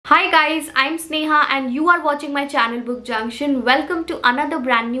Hi guys, I'm Sneha and you are watching my channel Book Junction. Welcome to another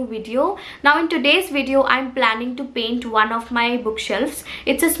brand new video. Now in today's video, I'm planning to paint one of my bookshelves.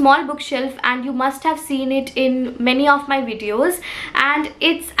 It's a small bookshelf and you must have seen it in many of my videos, and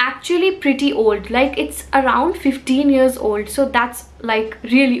it's actually pretty old. Like it's around 15 years old, so that's like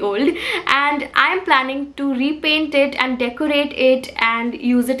really old, and I'm planning to repaint it and decorate it and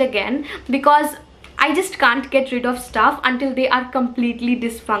use it again because I just can't get rid of stuff until they are completely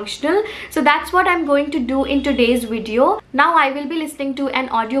dysfunctional. So that's what I'm going to do in today's video. Now I will be listening to an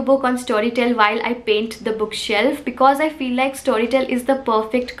audiobook on Storytel while I paint the bookshelf, because I feel like Storytel is the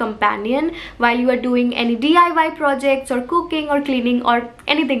perfect companion while you are doing any DIY projects or cooking or cleaning or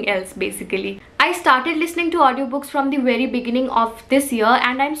anything else basically. I started listening to audiobooks from the very beginning of this year,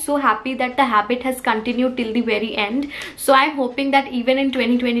 and I'm so happy that the habit has continued till the very end. So I'm hoping that even in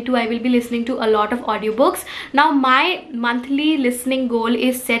 2022 I will be listening to a lot of audiobooks. Now my monthly listening goal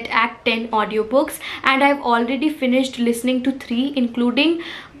is set at 10 audiobooks, and I've already finished listening to 3, including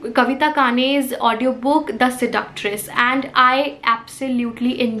Kavita Kane's audiobook The Seductress, and I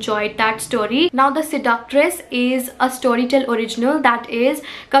absolutely enjoyed that story. Now The Seductress is a Storytel original, that is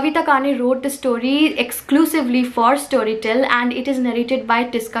Kavita Kane wrote the story exclusively for Storytel, and it is narrated by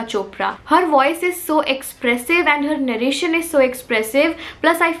Tiska Chopra. Her voice is so expressive and her narration is so expressive,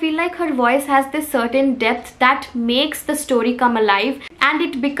 plus I feel like her voice has this certain depth that makes the story come alive and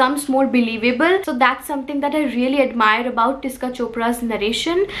it becomes more believable. So that's something that I really admire about Tiska Chopra's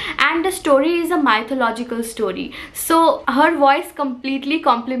narration. And the story is a mythological story, so her voice completely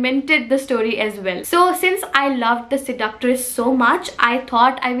complemented the story as well. So since I loved The Seductress so much, I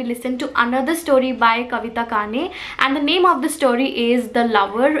thought I will listen to another story by Kavita Kane, and the name of the story is The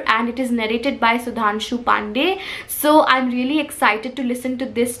Lover, and it is narrated by Sudhanshu Pandey. So I'm really excited to listen to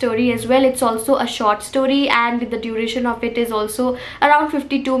this story as well. It's also a short story and the duration of it is also around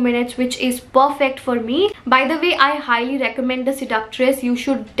 52 minutes, which is perfect for me. By the way, I highly recommend The Seductress. You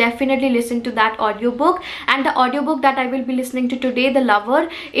should definitely listen to that audiobook. And the audiobook that I will be listening to today, The Lover,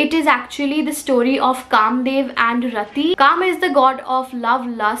 it is actually the story of Kamdev and Rati. Kam is the god of love,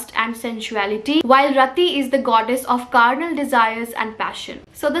 lust and sensuality, while Rati is the goddess of carnal desires and passion.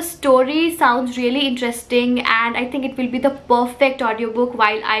 So the story sounds really interesting, and I think it will be the perfect audiobook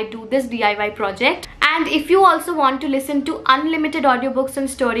while I do this DIY project. And if you also want to listen to unlimited audiobooks on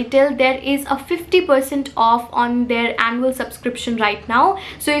Storytel, there is a 50% off on their annual subscription right now.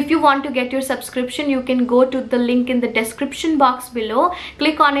 So if you want to get your subscription, you can go to the link in the description box below,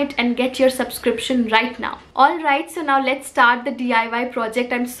 click on it and get your subscription right now. Alright, so now let's start the DIY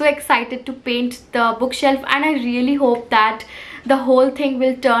project. I'm so excited to paint the bookshelf, and I really hope that the whole thing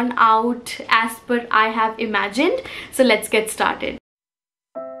will turn out as per I have imagined. So let's get started.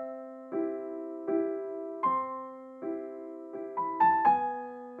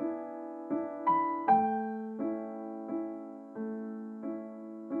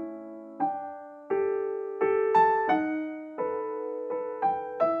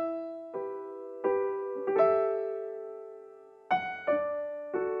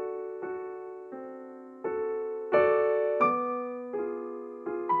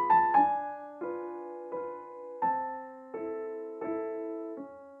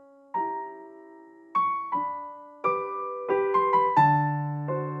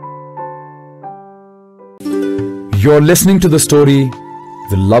 You're listening to the story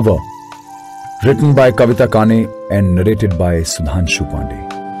The Lover, written by Kavita Kane and narrated by Sudhanshu Pandey.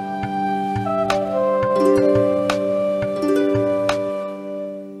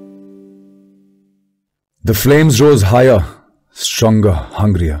 The flames rose higher, stronger,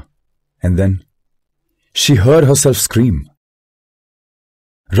 hungrier, and then she heard herself scream.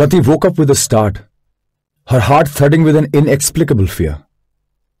 Rati woke up with a start, her heart thudding with an inexplicable fear.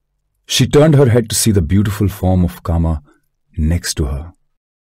 She turned her head to see the beautiful form of Kama next to her,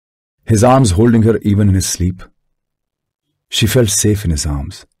 his arms holding her even in his sleep. She felt safe in his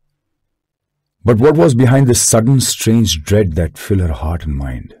arms. But what was behind this sudden strange dread that filled her heart and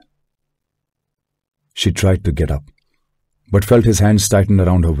mind? She tried to get up, but felt his hands tighten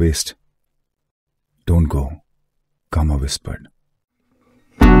around her waist. "Don't go," Kama whispered.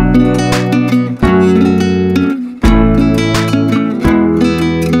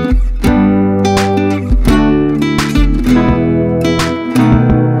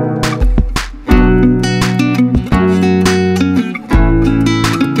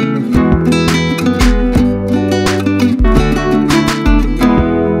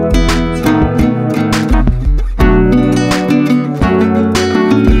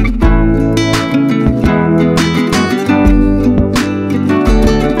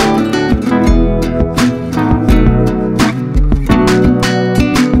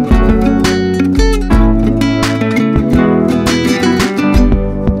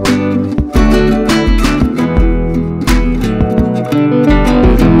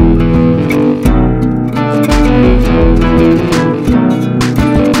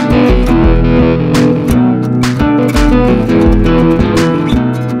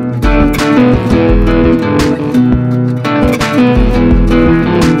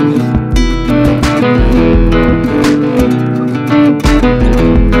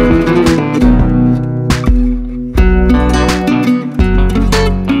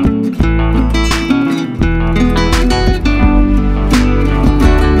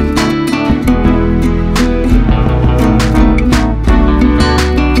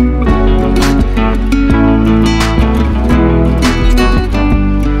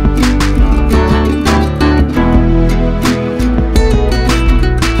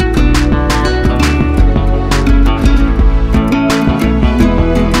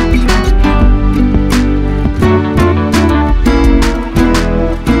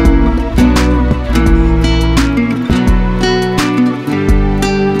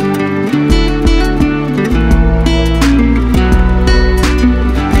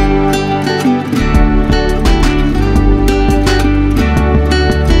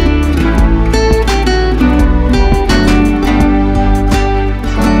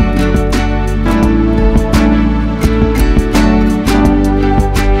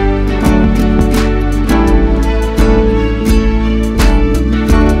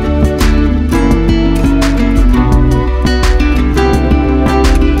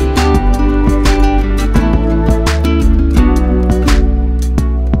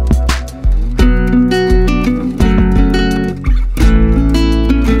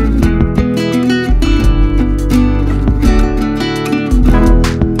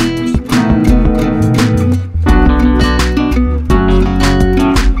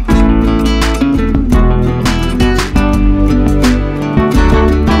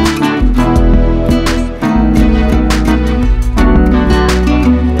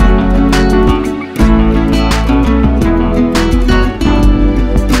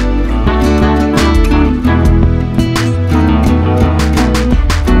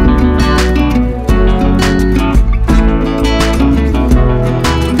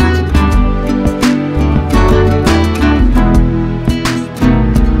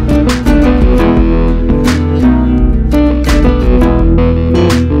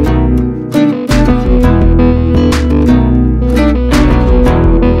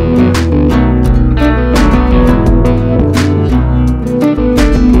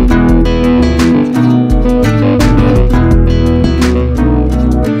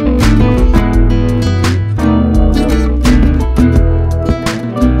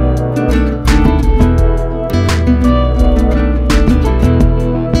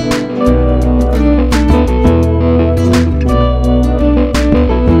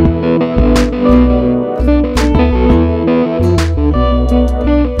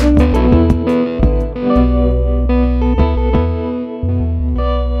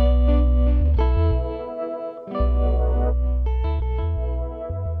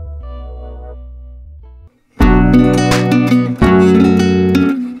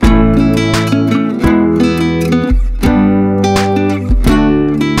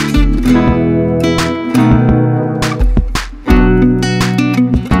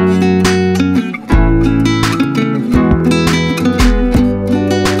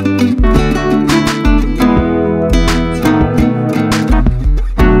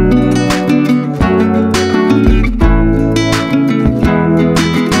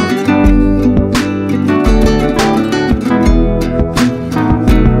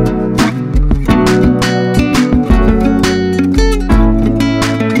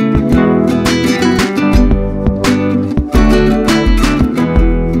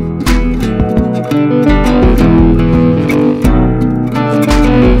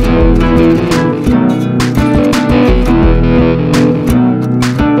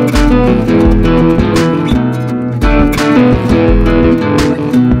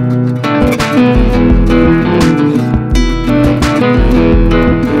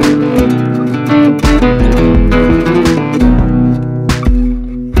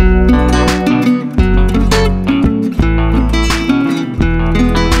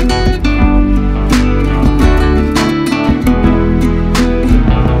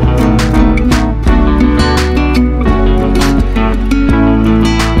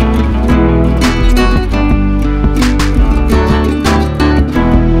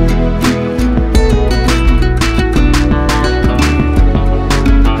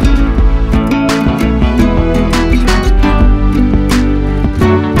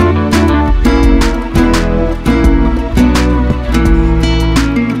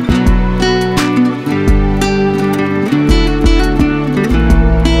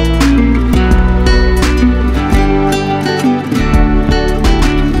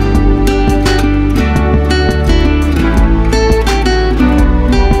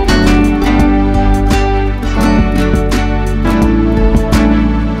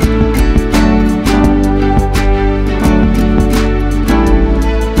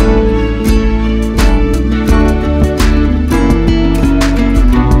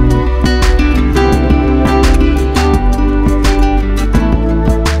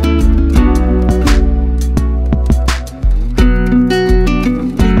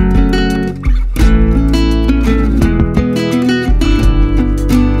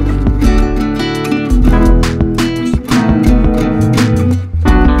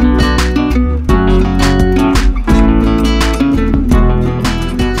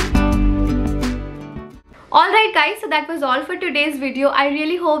 Alright guys, so that was all for today's video. I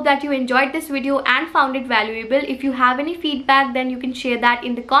really hope that you enjoyed this video and found it valuable. If you have any feedback, then you can share that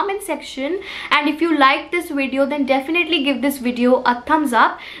in the comment section. And if you liked this video, then definitely give this video a thumbs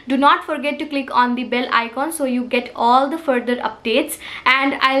up. Do not forget to click on the bell icon so you get all the further updates.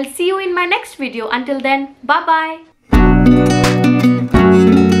 And I'll see you in my next video. Until then, bye bye.